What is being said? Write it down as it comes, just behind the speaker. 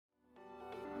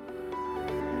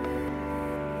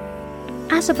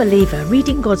As a believer,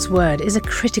 reading God's Word is a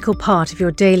critical part of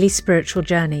your daily spiritual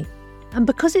journey. And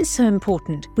because it's so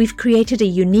important, we've created a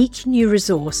unique new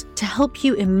resource to help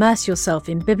you immerse yourself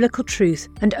in biblical truth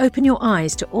and open your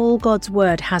eyes to all God's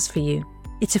Word has for you.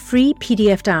 It's a free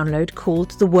PDF download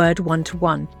called The Word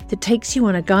 1-to-1 that takes you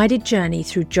on a guided journey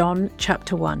through John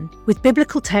chapter 1. With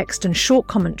biblical text and short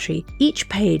commentary, each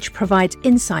page provides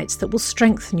insights that will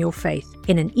strengthen your faith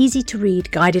in an easy-to-read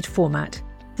guided format.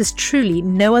 There's truly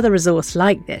no other resource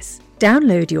like this.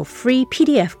 Download your free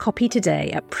PDF copy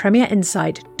today at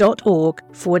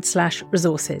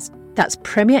premierinsight.org/resources. That's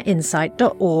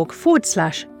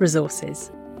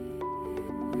premierinsight.org/resources.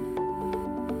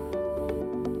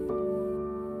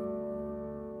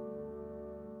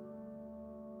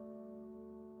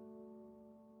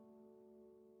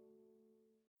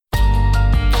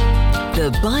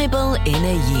 The Bible in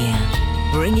a Year,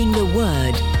 bringing the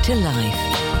Word to life.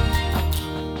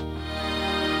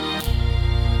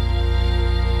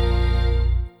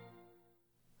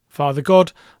 Father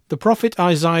God, the prophet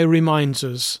Isaiah reminds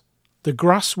us, the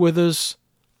grass withers,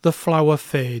 the flower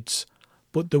fades,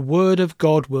 but the word of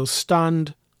God will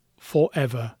stand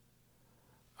forever.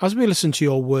 As we listen to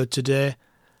your word today,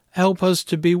 help us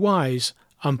to be wise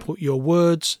and put your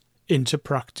words into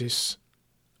practice.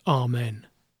 Amen.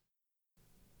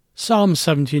 Psalm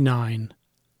 79.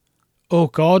 O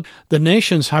God, the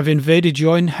nations have invaded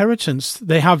your inheritance.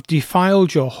 They have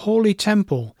defiled your holy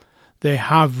temple. They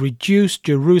have reduced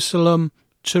Jerusalem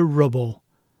to rubble.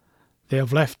 They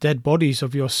have left dead bodies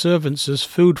of your servants as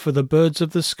food for the birds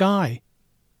of the sky,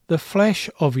 the flesh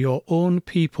of your own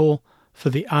people for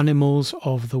the animals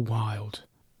of the wild.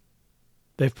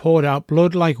 They've poured out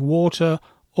blood like water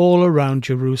all around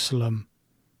Jerusalem,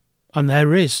 and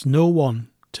there is no one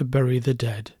to bury the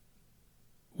dead.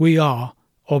 We are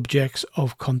objects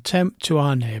of contempt to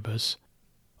our neighbours,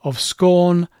 of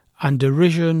scorn and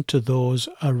derision to those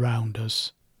around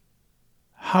us.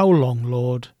 How long,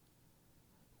 Lord?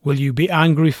 Will you be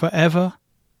angry forever?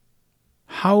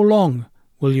 How long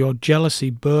will your jealousy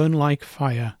burn like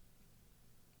fire?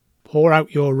 Pour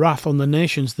out your wrath on the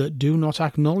nations that do not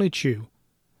acknowledge you,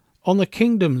 on the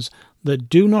kingdoms that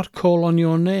do not call on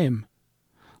your name,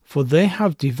 for they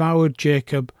have devoured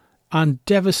Jacob and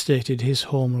devastated his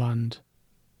homeland.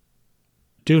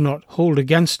 Do not hold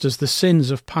against us the sins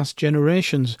of past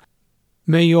generations.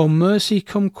 May your mercy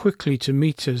come quickly to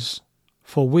meet us,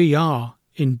 for we are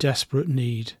in desperate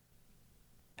need.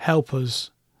 Help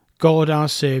us, God our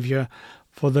Saviour,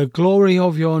 for the glory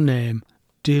of your name.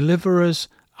 Deliver us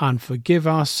and forgive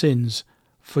our sins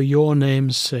for your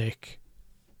name's sake.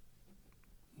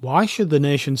 Why should the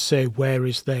nations say, "Where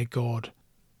is their God?"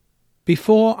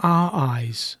 Before our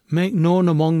eyes, make known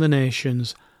among the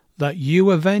nations that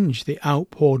you avenge the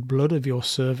outpoured blood of your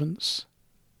servants.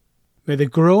 May the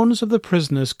groans of the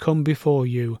prisoners come before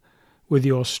you. With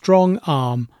your strong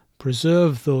arm,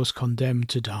 preserve those condemned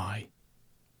to die.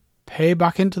 Pay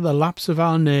back into the laps of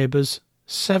our neighbours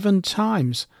 7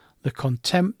 times the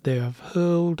contempt they have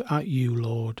hurled at you,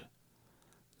 Lord.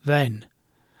 Then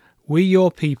we, your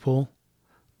people,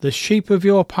 the sheep of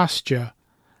your pasture,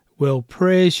 will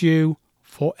praise you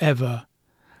forever.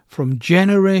 From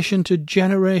generation to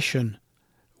generation,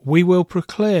 we will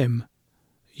proclaim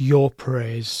your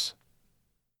praise.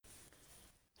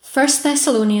 1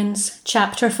 Thessalonians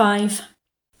chapter 5.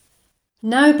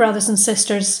 Now, brothers and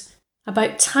sisters,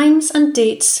 about times and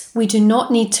dates we do not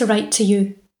need to write to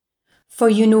you, for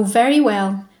you know very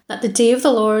well that the day of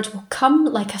the Lord will come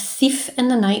like a thief in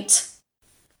the night.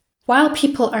 While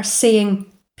people are saying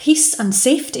peace and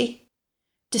safety,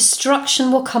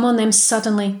 destruction will come on them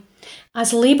suddenly,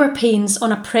 as labour pains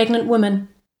on a pregnant woman,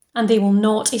 and they will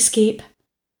not escape.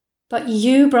 But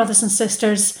you, brothers and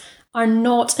sisters, are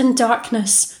not in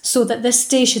darkness, so that this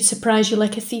day should surprise you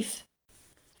like a thief.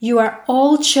 You are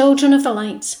all children of the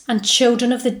light and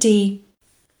children of the day.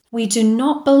 We do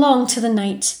not belong to the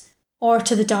night or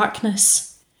to the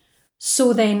darkness.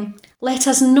 So then, let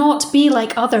us not be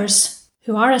like others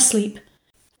who are asleep,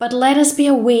 but let us be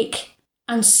awake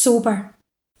and sober.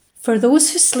 For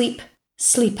those who sleep,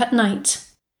 sleep at night,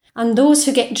 and those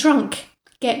who get drunk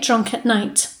at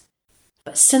night.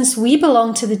 But since we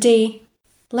belong to the day,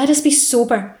 let us be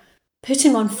sober,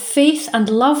 putting on faith and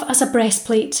love as a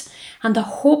breastplate, and the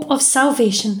hope of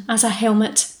salvation as a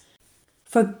helmet.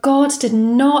 For God did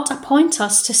not appoint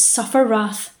us to suffer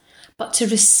wrath, but to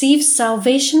receive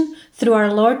salvation through our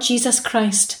Lord Jesus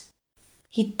Christ.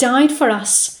 He died for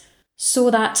us, so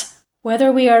that,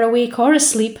 whether we are awake or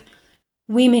asleep,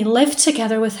 we may live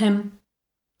together with him.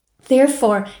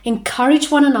 Therefore,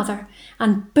 encourage one another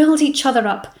and build each other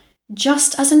up,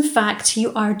 just as in fact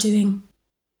you are doing.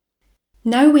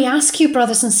 Now we ask you,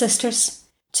 brothers and sisters,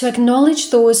 to acknowledge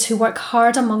those who work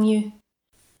hard among you,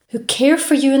 who care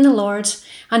for you in the Lord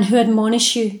and who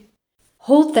admonish you.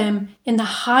 Hold them in the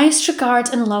highest regard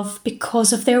and love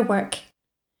because of their work.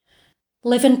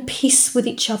 Live in peace with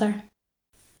each other.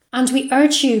 And we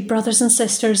urge you, brothers and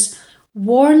sisters,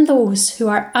 warn those who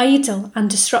are idle and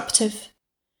disruptive.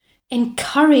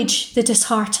 Encourage the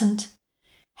disheartened.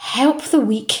 Help the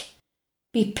weak.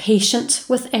 Be patient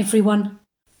with everyone.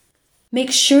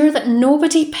 Make sure that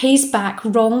nobody pays back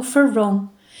wrong for wrong,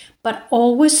 but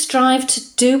always strive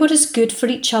to do what is good for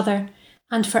each other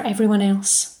and for everyone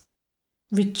else.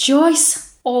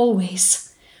 Rejoice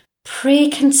always. Pray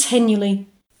continually.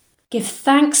 Give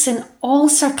thanks in all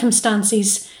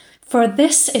circumstances, for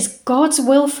this is God's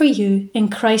will for you in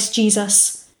Christ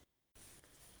Jesus.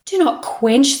 Do not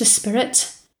quench the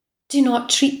Spirit. Do not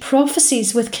treat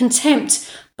prophecies with contempt,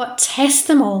 but test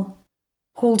them all.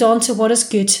 Hold on to what is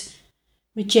good.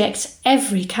 Reject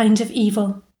every kind of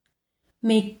evil.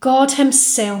 May God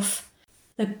Himself,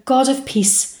 the God of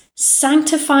peace,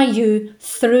 sanctify you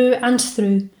through and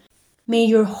through. May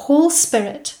your whole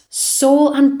spirit,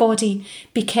 soul and body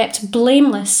be kept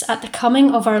blameless at the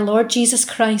coming of our Lord Jesus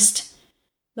Christ.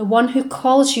 The one who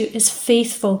calls you is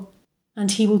faithful,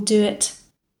 and He will do it.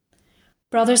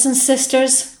 Brothers and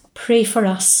sisters, pray for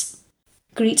us.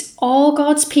 Greet all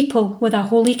God's people with a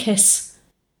holy kiss.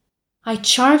 I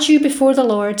charge you before the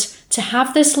Lord to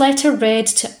have this letter read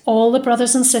to all the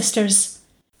brothers and sisters.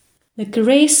 The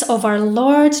grace of our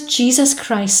Lord Jesus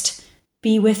Christ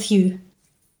be with you.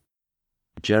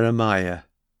 Jeremiah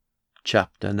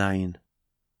chapter 9.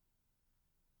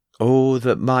 Oh,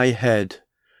 that my head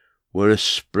were a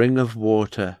spring of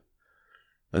water,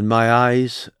 and my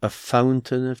eyes a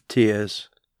fountain of tears.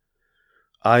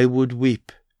 I would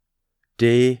weep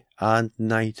day and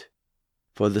night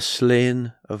for the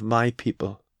slain of my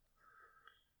people.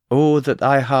 Oh, that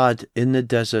I had in the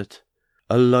desert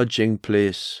a lodging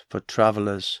place for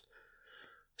travellers,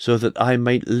 so that I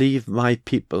might leave my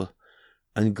people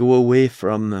and go away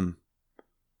from them,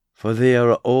 for they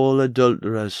are all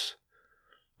adulterers,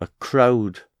 a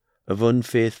crowd of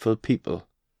unfaithful people.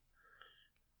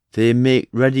 They make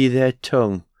ready their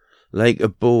tongue like a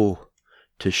bow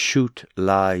to shoot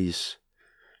lies.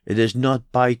 It is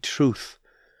not by truth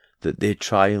that they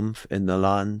triumph in the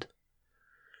land.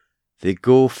 They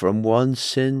go from one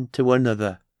sin to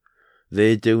another.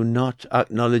 They do not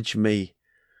acknowledge me,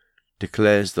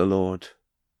 declares the Lord.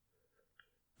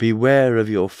 Beware of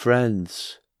your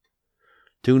friends.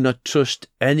 Do not trust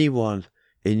anyone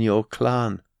in your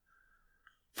clan,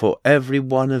 for every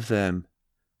one of them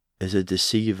is a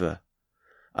deceiver,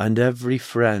 and every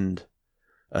friend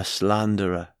a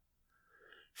slanderer.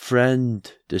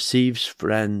 Friend deceives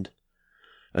friend,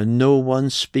 and no one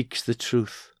speaks the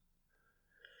truth.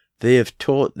 They have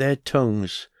taught their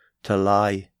tongues to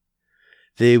lie.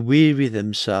 They weary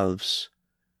themselves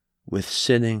with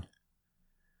sinning.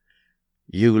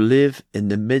 You live in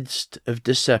the midst of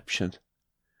deception.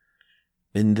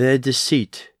 In their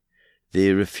deceit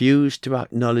they refuse to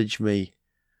acknowledge me,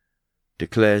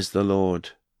 declares the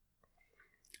Lord.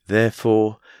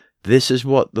 Therefore, this is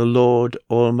what the Lord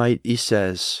Almighty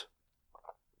says.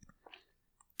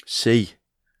 See,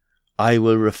 I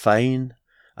will refine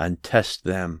and test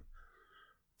them.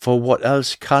 For what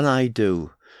else can I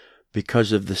do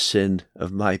because of the sin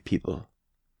of my people?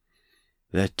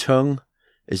 Their tongue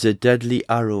is a deadly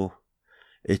arrow.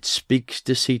 It speaks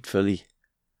deceitfully.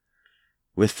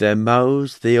 With their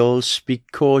mouths they all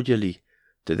speak cordially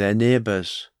to their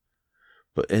neighbours,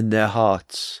 but in their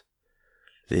hearts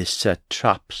they set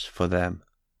traps for them.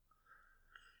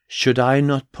 Should I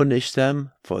not punish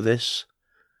them for this,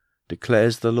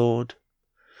 declares the Lord?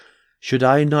 Should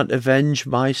I not avenge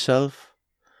myself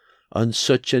on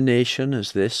such a nation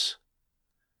as this?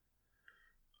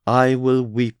 I will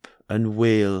weep and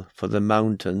wail for the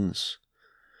mountains,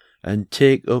 and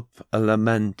take up a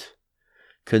lament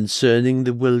concerning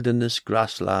the wilderness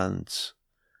grasslands.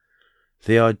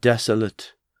 They are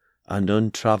desolate and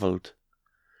untravelled,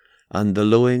 and the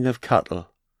lowing of cattle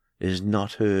is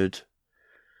not heard.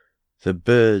 The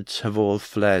birds have all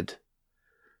fled,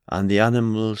 and the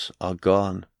animals are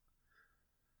gone.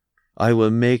 I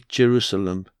will make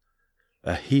Jerusalem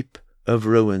a heap of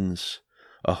ruins,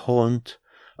 a haunt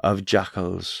of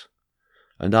jackals,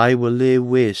 and I will lay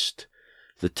waste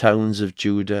the towns of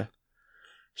Judah,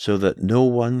 so that no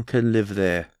one can live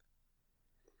there.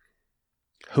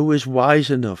 Who is wise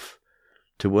enough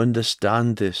to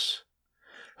understand this?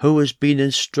 Who has been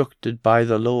instructed by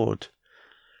the Lord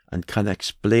and can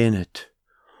explain it?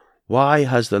 Why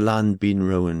has the land been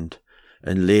ruined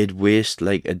and laid waste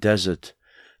like a desert,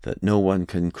 that no one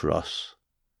can cross.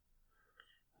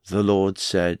 The Lord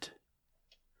said,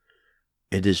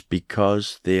 "It is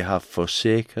because they have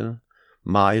forsaken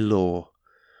my law,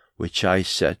 which I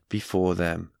set before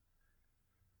them.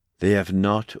 They have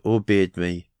not obeyed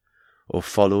me or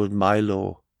followed my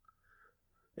law.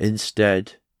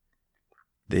 Instead,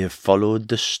 they have followed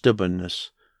the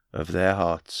stubbornness of their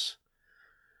hearts.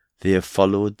 They have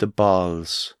followed the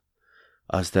Baals,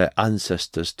 as their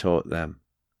ancestors taught them.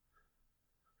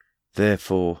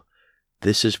 Therefore,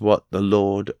 this is what the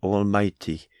Lord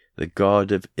Almighty, the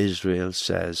God of Israel,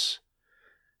 says.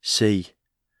 See,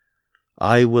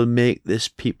 I will make this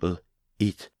people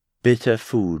eat bitter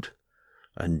food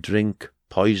and drink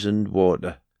poisoned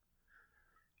water.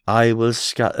 I will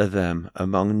scatter them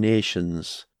among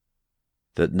nations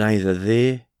that neither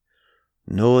they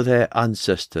nor their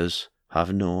ancestors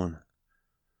have known.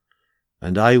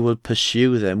 And I will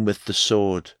pursue them with the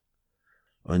sword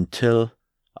until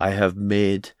I have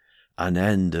made an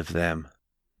end of them.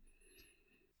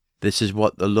 This is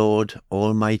what the Lord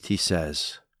Almighty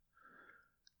says.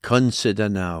 Consider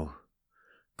now,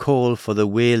 call for the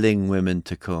wailing women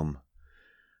to come.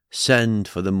 Send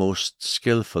for the most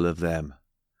skillful of them.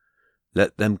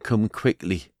 Let them come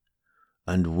quickly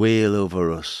and wail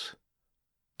over us,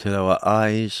 till our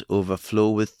eyes overflow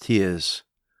with tears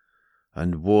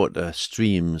and water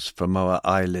streams from our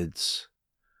eyelids.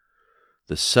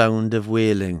 The sound of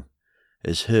wailing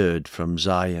is heard from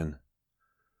Zion.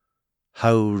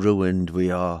 How ruined we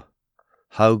are!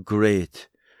 How great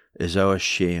is our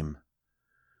shame!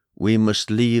 We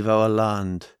must leave our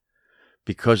land,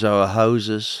 because our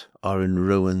houses are in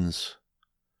ruins.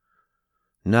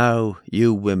 Now,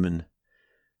 you women,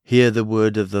 hear the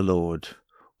word of the Lord.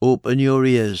 Open your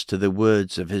ears to the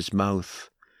words of his mouth.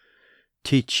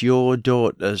 Teach your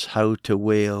daughters how to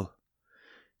wail.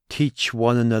 Teach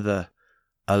one another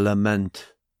a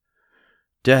lament.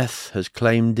 Death has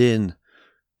climbed in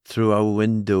through our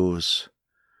windows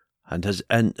and has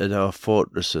entered our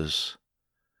fortresses.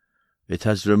 It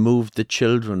has removed the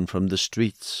children from the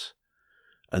streets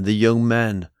and the young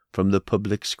men from the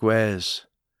public squares.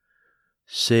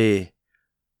 Say,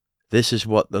 this is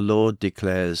what the Lord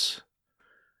declares.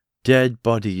 Dead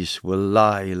bodies will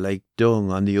lie like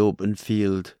dung on the open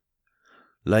field,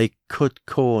 like cut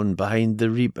corn behind the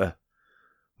reaper,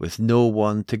 with no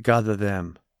one to gather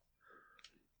them.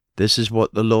 This is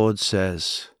what the Lord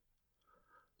says.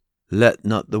 Let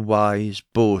not the wise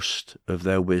boast of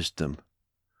their wisdom,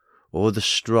 or the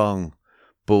strong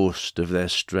boast of their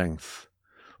strength,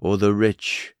 or the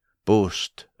rich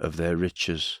boast of their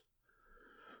riches.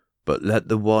 But let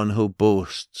the one who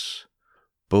boasts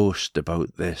boast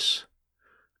about this,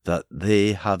 that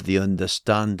they have the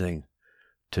understanding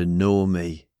to know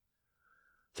me,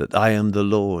 that I am the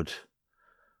Lord,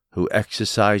 who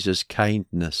exercises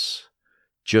kindness,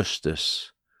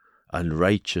 justice, and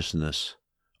righteousness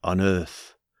on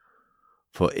earth.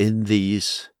 For in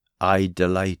these I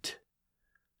delight,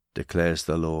 declares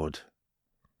the Lord.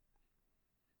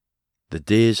 The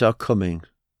days are coming,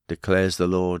 declares the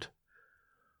Lord,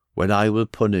 when I will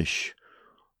punish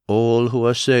all who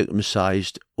are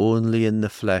circumcised only in the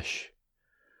flesh,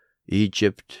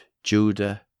 Egypt,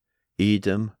 Judah,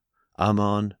 Edom,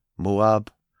 Ammon, Moab,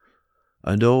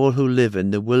 and all who live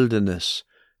in the wilderness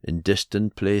in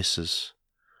distant places.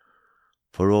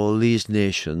 For all these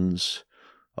nations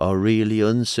are really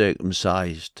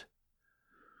uncircumcised,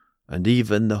 and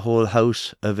even the whole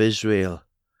house of Israel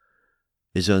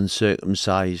is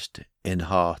uncircumcised in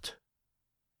heart.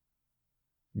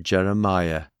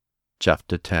 Jeremiah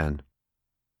chapter 10.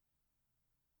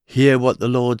 Hear what the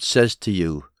Lord says to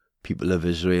you, people of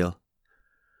Israel.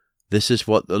 This is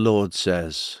what the Lord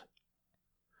says.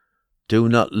 Do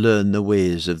not learn the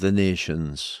ways of the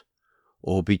nations,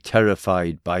 or be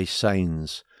terrified by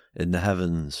signs in the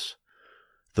heavens,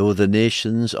 though the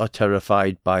nations are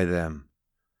terrified by them.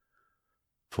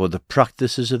 For the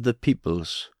practices of the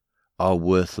peoples are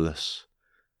worthless.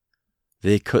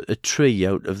 They cut a tree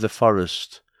out of the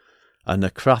forest, and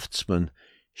a craftsman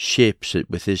shapes it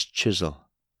with his chisel.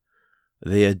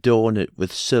 They adorn it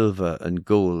with silver and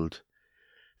gold.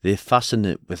 They fasten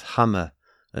it with hammer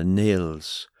and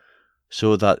nails,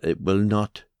 so that it will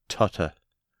not totter.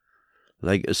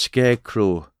 Like a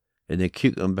scarecrow in a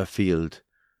cucumber field,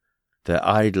 their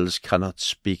idols cannot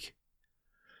speak.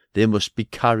 They must be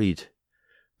carried,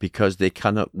 because they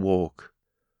cannot walk.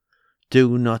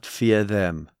 Do not fear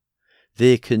them.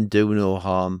 They can do no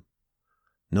harm,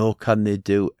 nor can they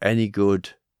do any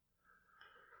good.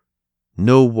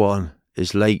 No one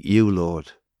is like you,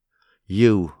 Lord.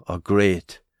 You are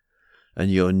great,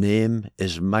 and your name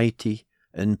is mighty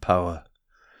in power.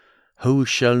 Who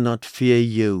shall not fear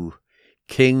you,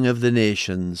 King of the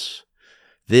nations?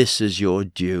 This is your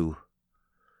due.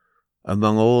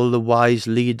 Among all the wise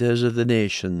leaders of the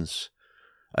nations,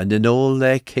 and in all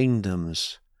their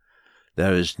kingdoms,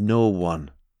 there is no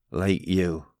one like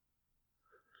you.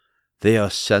 They are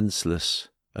senseless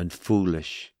and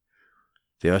foolish.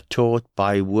 They are taught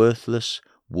by worthless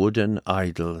wooden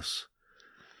idols.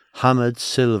 Hammered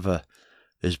silver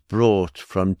is brought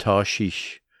from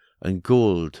Tarshish, and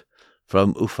gold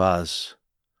from Uphaz.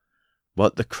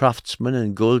 What the craftsman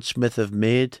and goldsmith have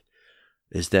made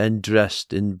is then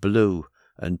dressed in blue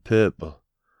and purple,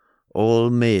 all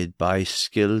made by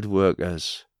skilled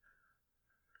workers.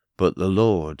 But the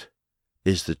Lord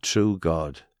is the true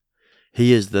God.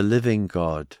 He is the living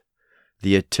God,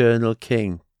 the eternal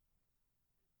King.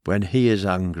 When he is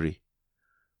angry,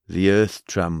 the earth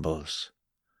trembles.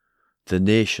 The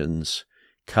nations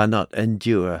cannot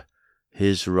endure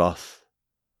his wrath.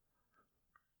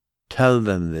 Tell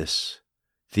them this,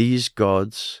 these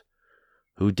gods,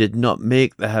 who did not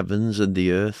make the heavens and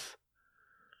the earth,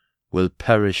 will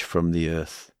perish from the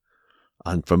earth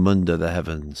and from under the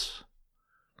heavens.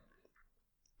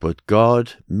 But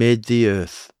God made the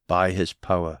earth by his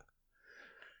power.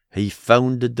 He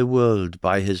founded the world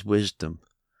by his wisdom,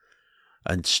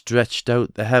 and stretched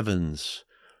out the heavens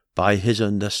by his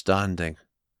understanding.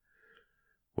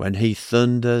 When he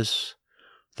thunders,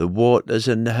 the waters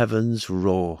in the heavens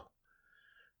roar.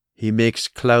 He makes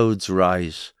clouds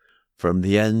rise from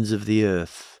the ends of the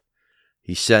earth.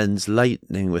 He sends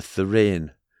lightning with the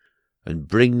rain, and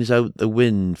brings out the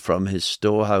wind from his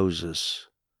storehouses.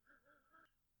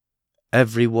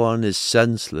 Every one is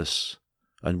senseless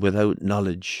and without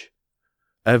knowledge.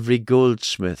 Every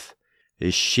goldsmith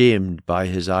is shamed by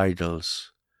his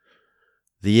idols.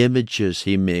 The images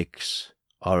he makes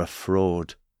are a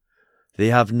fraud. They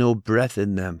have no breath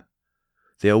in them.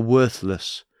 They are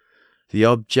worthless, the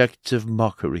objects of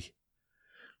mockery.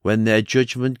 When their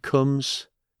judgment comes,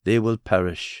 they will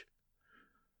perish.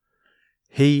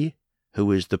 He who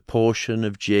is the portion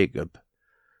of Jacob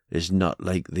is not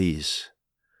like these,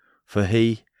 for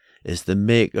he is the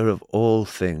maker of all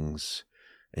things,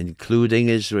 including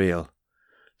Israel,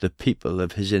 the people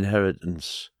of his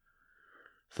inheritance.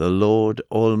 The Lord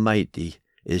Almighty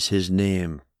is his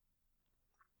name.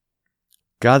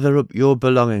 Gather up your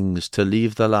belongings to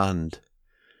leave the land,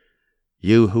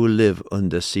 you who live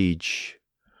under siege.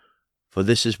 For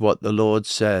this is what the Lord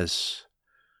says: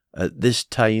 at this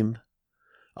time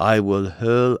I will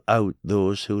hurl out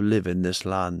those who live in this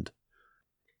land.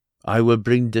 I will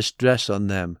bring distress on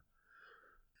them,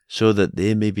 so that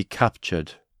they may be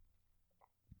captured.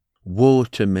 Woe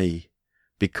to me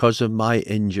because of my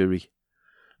injury.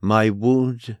 My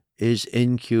wound is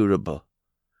incurable.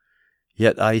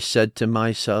 Yet I said to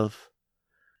myself,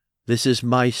 this is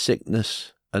my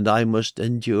sickness, and I must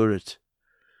endure it.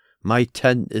 My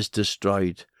tent is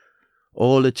destroyed.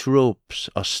 All its ropes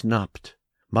are snapped.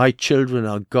 My children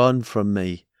are gone from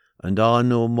me, and are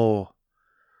no more.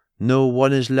 No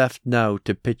one is left now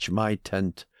to pitch my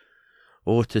tent,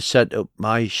 or to set up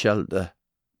my shelter.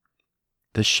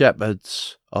 The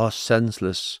shepherds are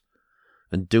senseless,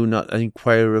 and do not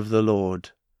inquire of the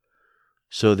Lord,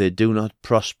 so they do not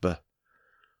prosper,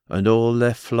 and all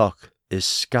their flock is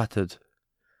scattered.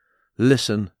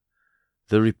 Listen,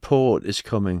 the report is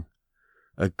coming,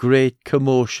 a great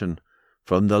commotion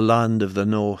from the land of the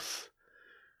north.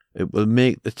 It will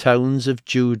make the towns of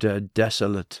Judah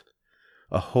desolate,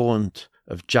 a haunt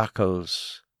of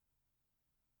jackals.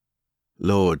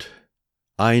 Lord,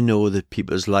 I know that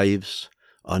people's lives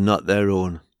are not their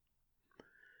own.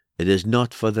 It is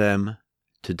not for them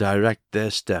to direct their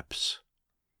steps.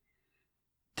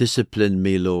 Discipline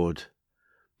me, Lord,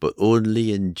 but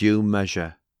only in due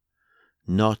measure,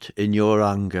 not in your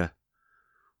anger,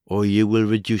 or you will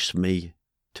reduce me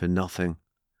to nothing.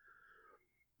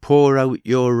 Pour out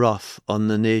your wrath on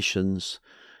the nations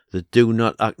that do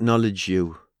not acknowledge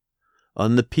you,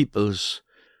 on the peoples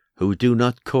who do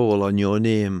not call on your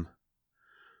name.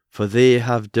 For they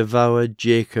have devoured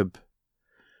Jacob.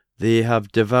 They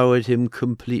have devoured him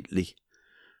completely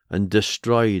and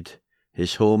destroyed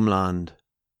his homeland.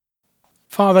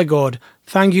 Father God,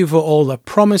 thank you for all the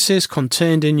promises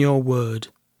contained in your word.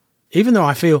 Even though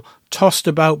I feel tossed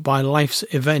about by life's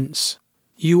events,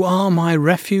 you are my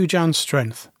refuge and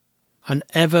strength, an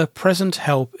ever-present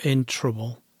help in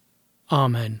trouble.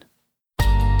 Amen.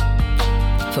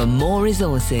 For more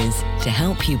resources to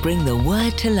help you bring the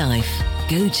word to life,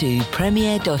 go to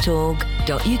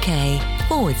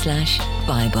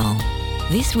premier.org.uk/Bible.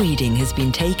 This reading has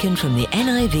been taken from the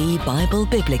NIV Bible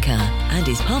Biblica and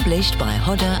is published by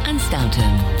Hodder and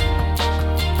Stoughton.